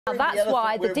Now, that's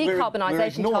why the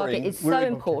decarbonisation target is so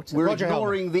important. We're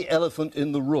ignoring the elephant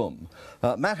in the room.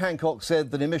 Matt Hancock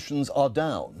said that emissions are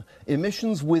down.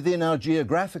 Emissions within our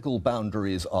geographical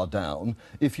boundaries are down.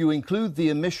 If you include the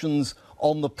emissions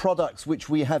on the products which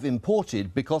we have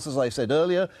imported, because, as I said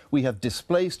earlier, we have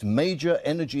displaced major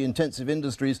energy-intensive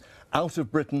industries out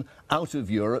of Britain, out of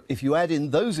Europe. If you add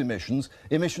in those emissions,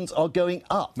 emissions are going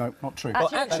up. No, not true.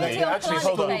 Actually,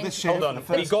 hold on.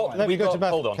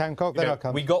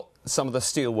 We got some of the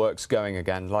steelworks going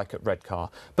again, like at Redcar.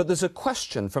 But there's a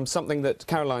question from something that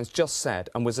Caroline's just said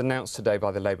and was announced today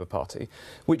by the Labour Party,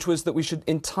 which was that we should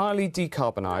entirely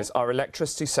decarbonise our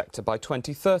electricity sector by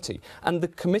 2030. And the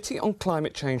Committee on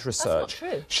Climate Change Research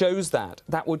shows that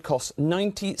that would cost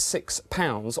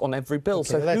 £96 on every bill.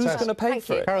 So who's going to pay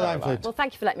for it? Caroline, well,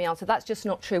 thank you for letting me answer. That's just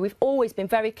not true. We've always been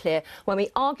very clear when we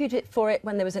argued for it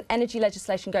when there was an energy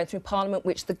legislation going through Parliament,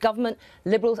 which the government,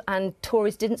 Liberals and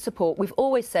Tories didn't support. We've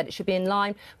always said it should be in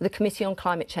line with the Committee on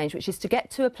Climate Change, which is to get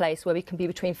to a place where we can be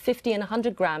between 50 and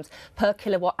 100 grams per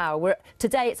kilowatt hour.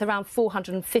 Today it's around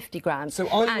 450 grams. So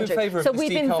are you in favour of this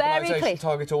decarbonisation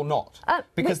target or not?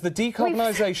 Because the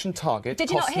decarbonisation target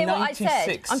costs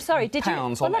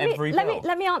 £96 on every bill.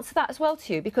 Let me answer that as well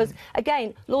to you, because,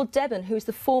 again, Lord Devon, who's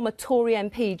the former Tory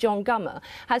MP, John Gummer,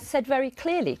 has said very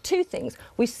clearly two things.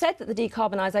 We've said that the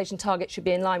decarbonisation target should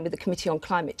be in line with the Committee on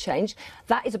Climate Change.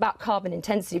 That is about carbon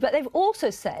intensity. But they've also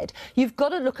said you've got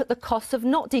to look at the costs of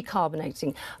not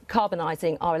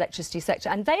decarbonising our electricity sector.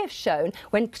 And they have shown,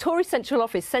 when Tory Central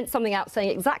Office sent something out saying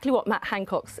exactly what Matt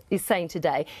Hancock is saying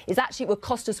today, is actually it will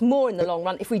cost us more in the long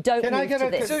run if we don't move to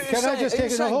this. Can I just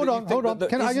take it? Hold on.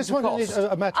 I just want a matter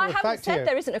of fact here. I haven't said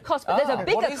there isn't a cost, but there's a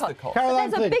bigger cost.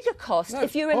 There's a bigger cost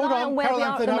if you rely on where we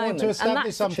are at the moment. I want to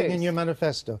establish something in your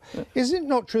manifesto. Is it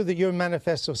not true that your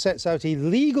manifesto sets out a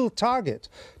legal target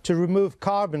to remove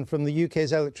carbon from the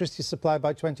UK's electricity supply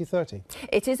by 2030?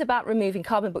 It is about removing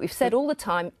carbon, but we've said all the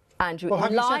time, Andrew... Well,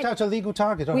 have you set out a legal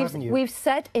target, or haven't you? We've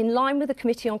said, in line with the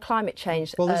Committee on Climate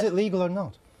Change... Well, is it legal or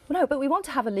not? No, but we want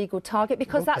to have a legal target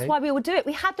because that's why we will do it.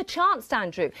 We had the chance,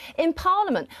 Andrew, in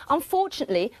Parliament.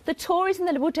 Unfortunately, the Tories and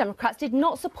the Liberal Democrats did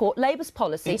not support Labour's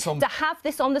policy to have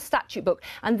this on the statute book,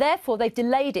 and therefore they've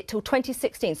delayed it till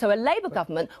 2016. So a Labour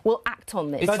government will act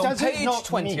on this. It's on page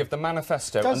 20 of the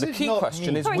manifesto, and the key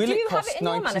question is, will it cost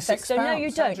 £96? No,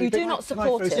 you don't. You do not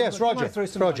support it. Yes, Roger.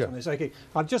 Okay,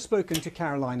 I've just spoken to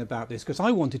Caroline about this because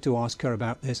I wanted to ask her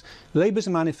about this. Labour's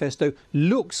manifesto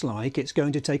looks like it's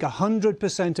going to take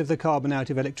 100% of the carbon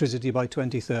out of electricity by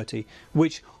 2030,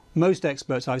 which most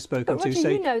experts I've spoken to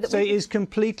say is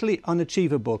completely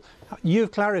unachievable.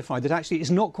 You've clarified that actually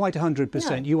it's not quite 100%.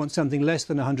 No. You want something less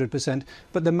than 100%,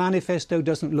 but the manifesto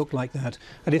doesn't look like that.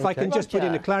 And if I can just put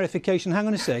in a clarification, hang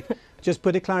on a sec, just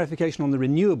put a clarification on the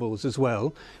renewables as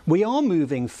well. We are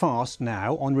moving fast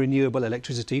now on renewable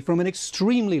electricity from an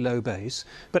extremely low base,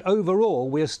 but overall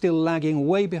we are still lagging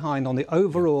way behind on the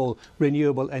overall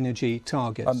renewable energy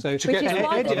target. So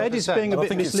Ed is being a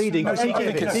bit misleading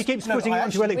because he keeps putting it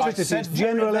onto electricity. It's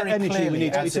general energy we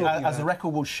need to be talking about. As the record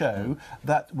will show,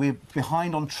 that we're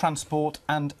behind on transport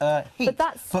and heat.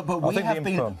 But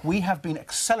we have been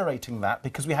accelerating that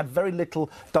because we had very little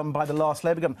done by the last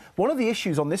Labour government. One of the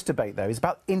issues on this debate, though, is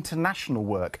about international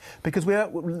work, because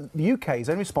the UK is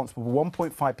only responsible for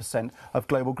 1.5% of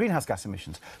global greenhouse gas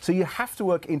emissions. So you have to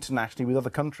work internationally with other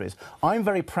countries. I'm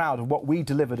very proud of what we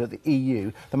delivered at the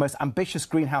EU, the most ambitious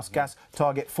greenhouse gas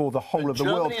target for the whole of the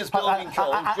world. And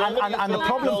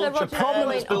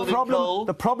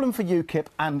the problem for UKIP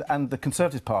and the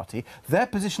Conservative Party, their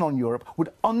position on Europe would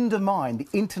undermine the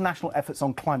international efforts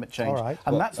on climate change. All right.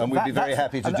 And we'd be very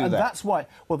happy to do that. That's why.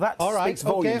 Well, that speaks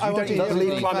volumes. You don't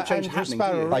believe climate change happening.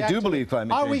 I do believe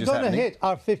climate change is happening. Are we going to hit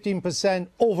our 15%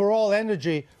 overall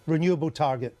energy renewable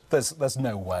target? There's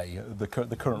no way the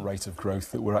current rate of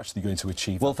growth that we're actually going to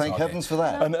achieve. Well, thank heavens for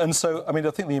that. And so, I mean,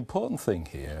 I think the important thing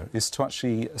here is to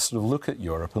actually sort of look at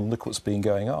Europe and look what's been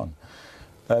going on.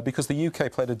 Because the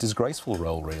UK played a disgraceful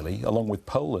role, really, along with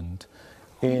Poland,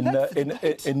 in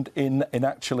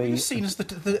actually seen as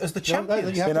the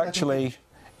champions.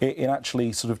 In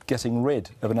actually sort of getting rid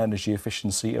of an energy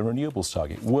efficiency and renewables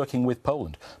target, working with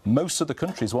Poland. Most of the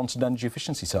countries want an energy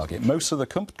efficiency target. Most of the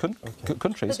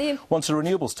countries want a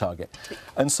renewables target.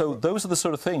 And so those are the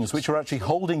sort of things which are actually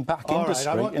holding back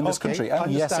industry in this country.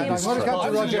 And yes, it is I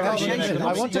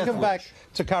want to come back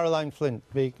to Caroline Flint,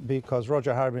 because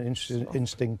Roger Hardman made an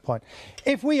interesting point.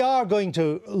 If we are going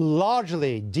to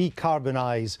largely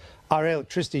decarbonise our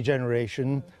electricity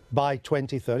generation by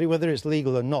 2030, whether it's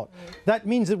legal or not, that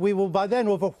means that we will by then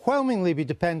overwhelmingly be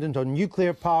dependent on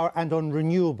nuclear power and on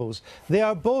renewables. They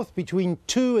are both between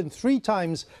 2 and 3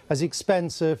 times as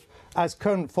expensive as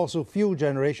current fossil fuel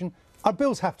generation, our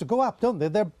bills have to go up, don't they?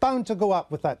 They're bound to go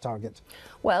up with that target.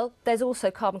 Well, there's also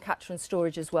carbon capture and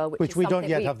storage as well, which we don't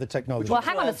yet have the technology. Well,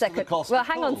 hang on a second. Well,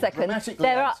 hang on a second.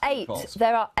 There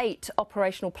are eight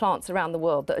operational plants around the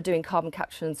world that are doing carbon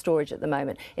capture and storage at the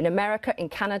moment. In America, in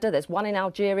Canada, there's one in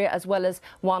Algeria, as well as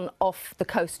one off the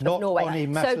coast of Norway. Not on a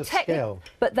massive scale.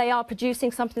 But they are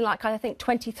producing something like, I think,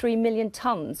 23 million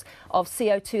tonnes of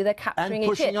CO2 they're capturing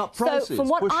each year. So from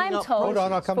what I'm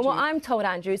told,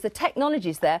 Andrew, is the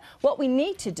technology's there. What we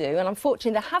need to do, and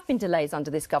unfortunately there have been delays under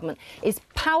this government, is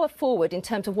power forward in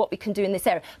terms of what we can do in this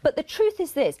area. But the truth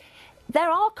is this. There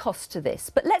are costs to this,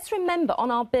 but let's remember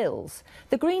on our bills,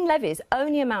 the green levies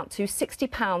only amount to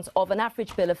 £60 of an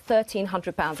average bill of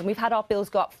 £1,300, and we've had our bills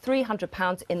go up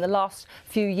 £300 in the last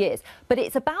few years. But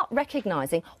it's about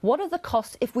recognising what are the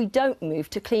costs if we don't move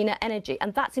to cleaner energy,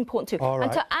 and that's important too. All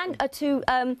right. And to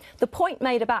the point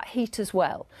made about heat as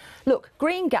well. Look,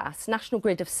 green gas, National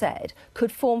Grid have said,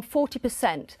 could form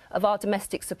 40% of our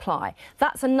domestic supply.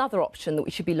 That's another option that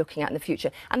we should be looking at in the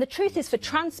future. And the truth is, for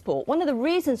transport, one of the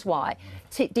reasons why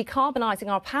decarbonising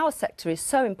our power sector is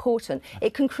so important,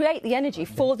 it can create the energy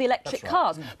for the electric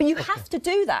cars. But you have to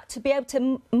do that to be able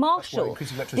to marshal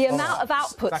the amount of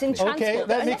outputs in transport. OK,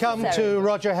 let me come to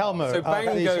Roger Helmer. So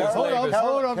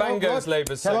bang goes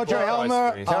Labour's. Roger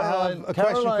Helmer, I have a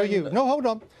question for you. No, hold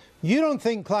on. You don't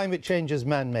think climate change is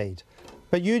man-made,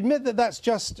 but you admit that that's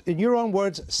just, in your own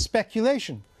words,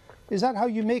 speculation. Is that how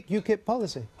you make UKIP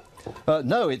policy?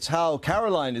 No, it's how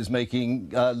Caroline is making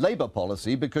Labour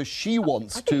policy, because she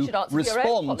wants to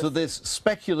respond to this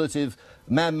speculative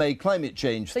man-made climate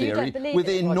change theory with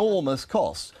enormous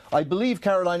costs. I believe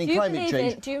Caroline in climate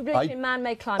change. Do you believe in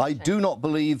man-made climate change? I do not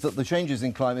believe that the changes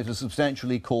in climate are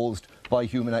substantially caused by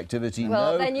human activity.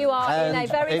 Well, no. Then you are in a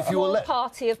very small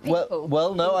party of people.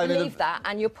 Well, no, I believe that,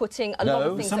 and you're putting a lot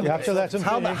of things. You have to let them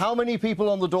finish. How many people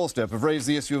on the doorstep have raised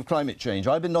the issue of climate change?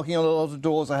 I've been knocking on a lot of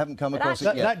doors. I haven't come across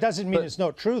it yet. That doesn't mean it's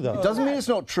not true, though. It doesn't mean it's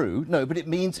not true, no, but it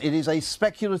means it is a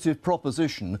speculative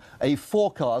proposition, a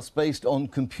forecast based on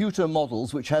computer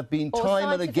models which have been time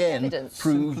and again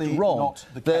proved wrong.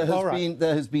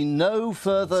 There has been no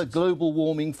further global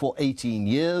warming for 18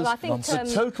 years. Well, I think, the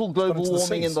total global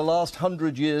warming in the last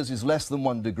 100 years is less than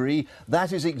 1 degree.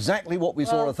 That is exactly what we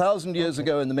saw 1,000 years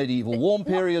ago in the medieval warm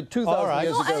period, 2,000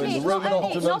 years ago in the Roman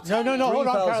Optimum, No, hold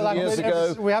on, Caroline. years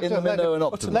ago in the Minoan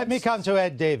Optimum. Let me come to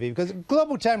Ed Davey, because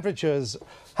global temperatures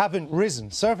haven't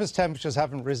risen. Surface temperatures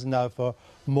haven't risen now for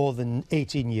more than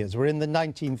 18 years. We're in the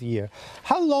 19th year.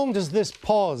 How long does this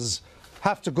pause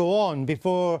have to go on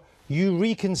before you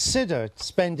reconsider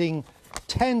spending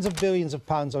tens of billions of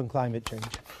pounds on climate change?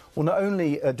 Well, not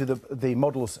only do the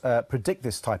models predict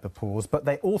this type of pause, but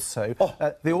they also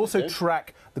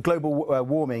track the global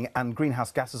warming and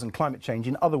greenhouse gases and climate change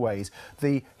in other ways.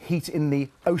 The heat in the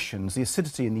oceans, the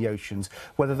acidity in the oceans,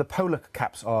 whether the polar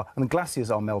caps are and the glaciers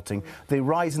are melting, the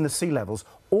rise in the sea levels.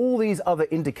 All these other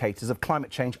indicators of climate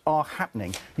change are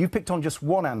happening. You've picked on just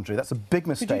one, Andrew. That's a big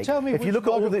mistake. Could you tell me which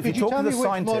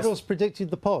models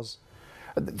predicted the pause?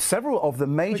 Several of the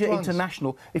major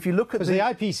international. If you look at the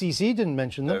IPCC didn't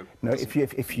mention them. No.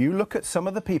 If you look at some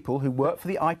of the people who work for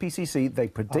the IPCC, they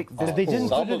predict this. They didn't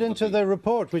put it into the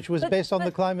report, which was based on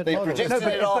the climate model. They predicted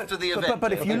it after the event.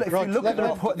 But if you look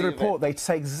at the report, they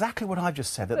say exactly what I've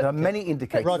just said. That there are many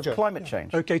indicators of climate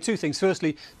change. OK, two things.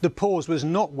 Firstly, the pause was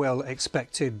not well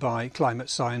expected by climate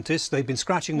scientists. They've been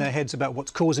scratching their heads about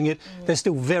what's causing it. They're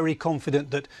still very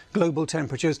confident that global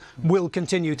temperatures will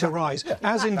continue to rise,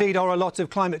 as indeed are a lot of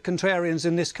climate contrarians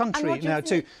in this country now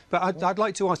too. But I'd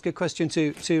like to ask a question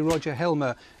to Roger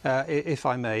Helmer, if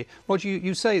I may. Roger,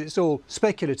 you say it's all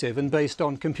speculative and based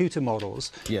on computer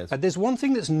models. Yes. There's one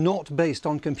thing that's not based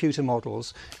on computer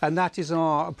models, and that is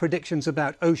our predictions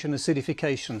about ocean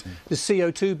acidification. The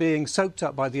CO2 being soaked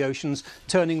up by the oceans,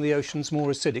 turning the oceans more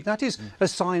acidic. That is a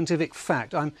scientific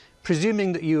fact. I'm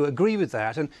presuming that you agree with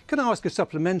that. And can I ask a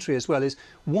supplementary as well, is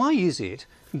why is it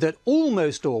that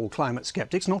almost all climate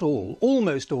sceptics, not all,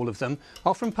 almost all of them,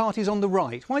 are from parties on the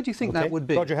right? Why do you think that would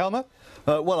be? Roger Helmer?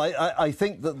 Well, I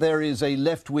think that there is a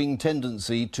left-wing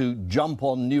tendency to jump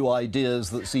on new ideas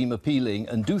that seem appealing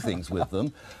and do things with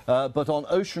them. But on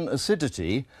ocean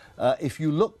acidity, if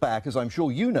you look back, as I'm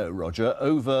sure you know, Roger,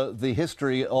 over the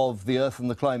history of the Earth and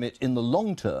the climate in the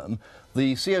long term,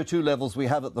 the CO2 levels we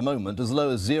have at the moment, as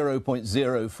low as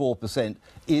 0.04%,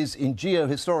 is, in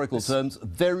geohistorical terms,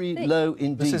 very low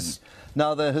indeed.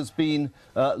 Now, there has been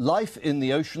life in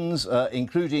the oceans,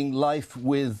 including life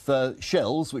with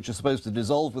shells, which are supposed to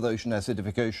dissolve with ocean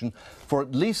acidification, for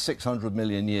at least 600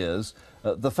 million years.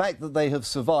 The fact that they have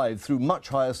survived through much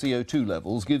higher CO2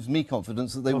 levels gives me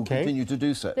confidence that they will continue to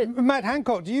do so. Matt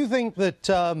Hancock, do you think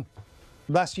that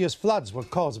last year's floods were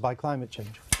caused by climate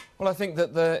change? Well, I think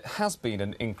that there has been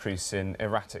an increase in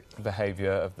erratic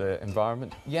behaviour of the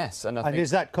environment, yes. And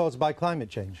is that caused by climate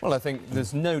change? Well, I think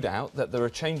there's no doubt that there are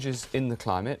changes in the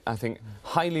climate, I think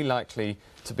highly likely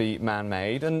to be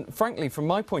man-made. And frankly, from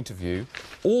my point of view,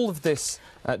 all of this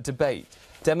debate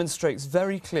demonstrates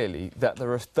very clearly that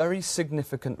there are very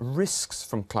significant risks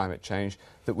from climate change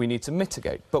that we need to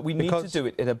mitigate. But we need to do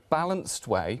it in a balanced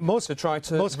way to try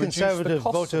to most reduce Conservative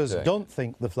the cost voters of don't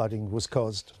think the flooding was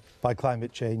caused by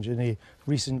climate change in a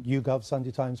recent YouGov Sunday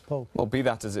Times poll. Well, be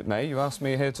that as it may, you asked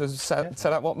me here to set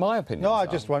out what my opinion is. No, I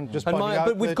just want to point out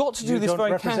but we've got to do this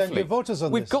very carefully.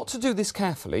 We've got to do this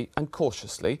carefully and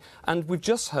cautiously, and we've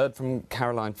just heard from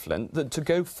Caroline Flint that to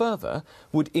go further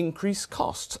would increase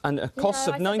costs, and a cost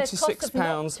of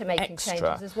 £96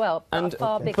 extra. As well, and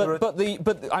but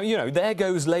you know, there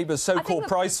goes Labour's so-called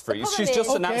price freeze. She's just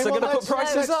announced they're going to put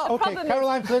prices up. OK,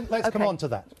 Caroline Flint, let's come on to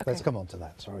that. Let's come on to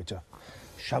that. Sorry to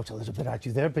shout a little bit at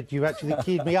you there, but you actually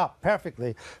keyed me up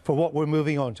perfectly for what we're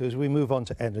moving on to as we move on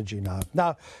to energy now.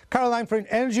 Now, Caroline Flint,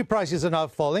 energy prices are now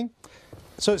falling.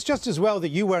 So it's just as well that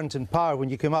you weren't in power when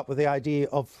you came up with the idea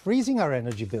of freezing our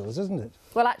energy bills, isn't it?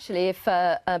 Well, actually, if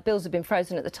bills had been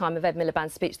frozen at the time of Ed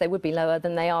Miliband's speech, they would be lower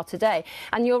than they are today.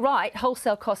 And you're right,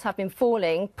 wholesale costs have been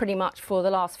falling pretty much for the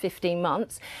last 15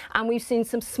 months. And we've seen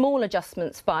some small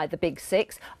adjustments by the big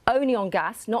six, only on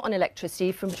gas, not on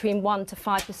electricity, from between 1% to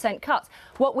 5% cuts.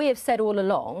 What we have said all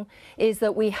along is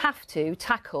that we have to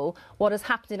tackle what has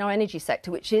happened in our energy sector,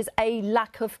 which is a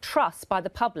lack of trust by the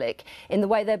public in the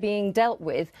way they're being dealt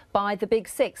with by the big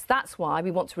six. That's why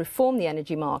we want to reform the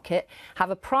energy market, have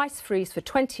a price freeze for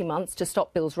 20 months to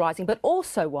stop bills rising, but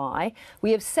also why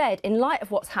we have said, in light of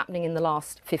what's happening in the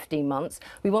last 15 months,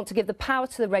 we want to give the power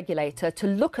to the regulator to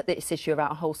look at this issue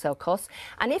about wholesale costs,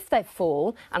 and if they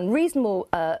fall and reasonable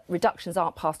reductions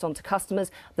aren't passed on to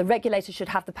customers, the regulator should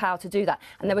have the power to do that.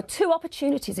 And there were two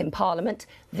opportunities in Parliament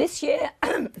this year,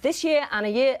 and a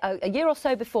year or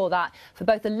so before that, for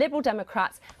both the Liberal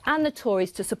Democrats and the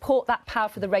Tories to support that power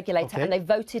for the regulator, and they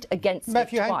voted against it twice.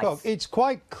 Matthew Hancock, it's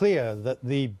quite clear that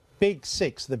the big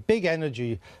six, the big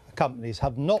energy companies,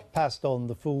 have not passed on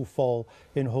the full fall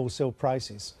in wholesale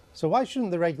prices. So why shouldn't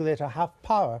the regulator have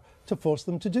power to force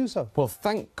them to do so? Well,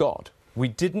 thank God we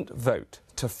didn't vote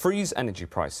to freeze energy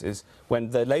prices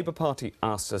when the Labour Party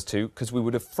asked us to, because we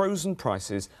would have frozen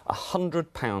prices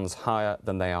 £100 higher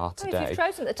than they are today. Well, if you'd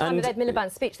frozen at the time of Ed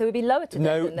Miliband's speech, they would be lower today.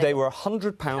 No, they were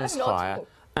 £100 higher.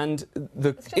 And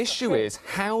the issue is,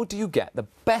 how do you get the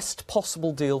best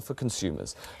possible deal for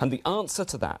consumers? And the answer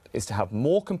to that is to have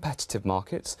more competitive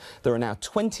markets. There are now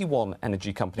 21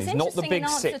 energy companies, not the big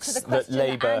six that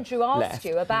Labour Andrew asked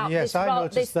you about. Yes, I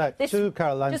noticed that too,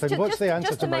 Caroline. What's the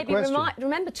answer to my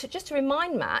question? Just to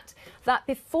remind Matt that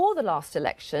before the last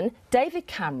election, David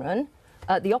Cameron,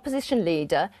 the opposition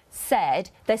leader, said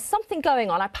there's something going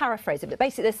on, I paraphrase it, but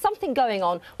basically there's something going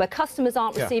on where customers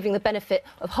aren't receiving the benefit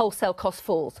of wholesale cost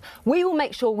falls. We will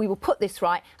make sure we will put this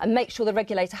right and make sure the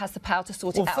regulator has the power to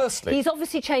sort it out. Firstly, he's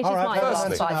obviously changed his mind in the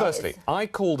last 5 years. Firstly, I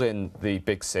called in the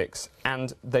big six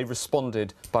and they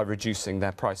responded by reducing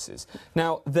their prices.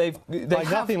 Now they have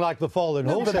nothing like the fall in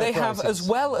wholesale prices. But they have, as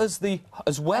well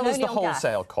as the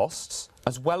wholesale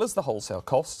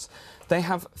costs, they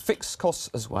have fixed costs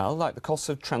as well, like the costs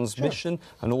of transmission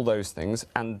and all those things,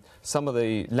 and some of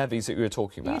the levies that you were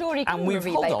talking about. You'd already given a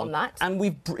rebate on that. And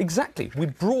we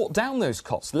brought down those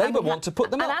costs. Labour want to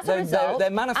put them up. Their manifesto wants to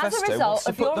put them up. As a result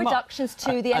of your reductions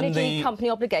to the energy company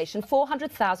obligation,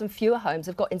 400,000 fewer homes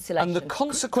have got insulation. And the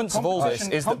consequence of all this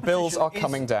is that bills are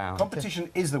coming down.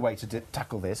 Competition is the way to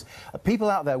tackle this. People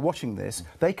out there watching this,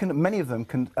 many of them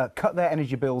can cut their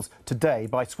energy bills today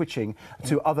by switching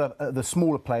to the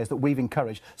smaller players that we've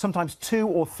encouraged. Sometimes £200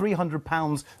 or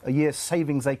 £300 a year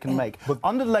savings they can make. But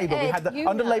under Labour,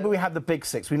 we had the big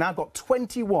six. We've now got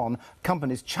 21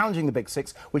 companies challenging the big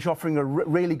six, which are offering a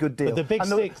really good deal. But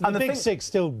the big six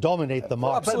still dominate the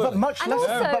market. But much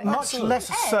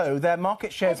less so. Their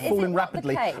market share is falling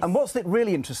rapidly. And what's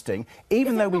really interesting,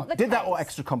 even though we did that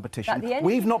extra competition,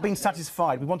 we've not been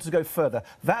satisfied. We wanted to go further.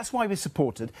 That's why we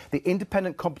supported the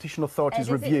Independent Competition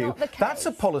Authority's review. That's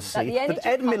a policy that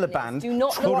Ed Miliband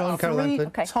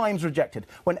three times rejected.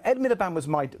 When Ed Miliband was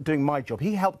doing my job,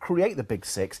 he helped create the Big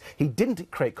Six. He didn't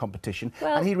create competition,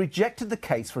 and he rejected the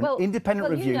case for an independent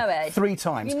review 3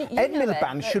 times. Ed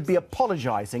Miliband should be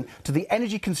apologising to the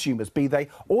energy consumers, be they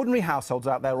ordinary households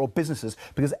out there or businesses,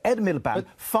 because Ed Miliband,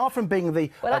 far from being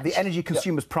the energy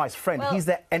consumers' price friend, he's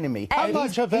their enemy.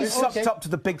 He's sucked up to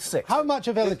the Big Six. How much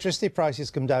have electricity prices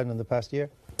come down in the past year?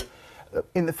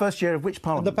 In the first year of which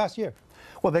parliament? In the past year.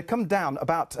 Well, they've come down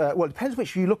about, well, it depends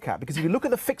which you look at, because if you look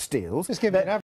at the fixed deals...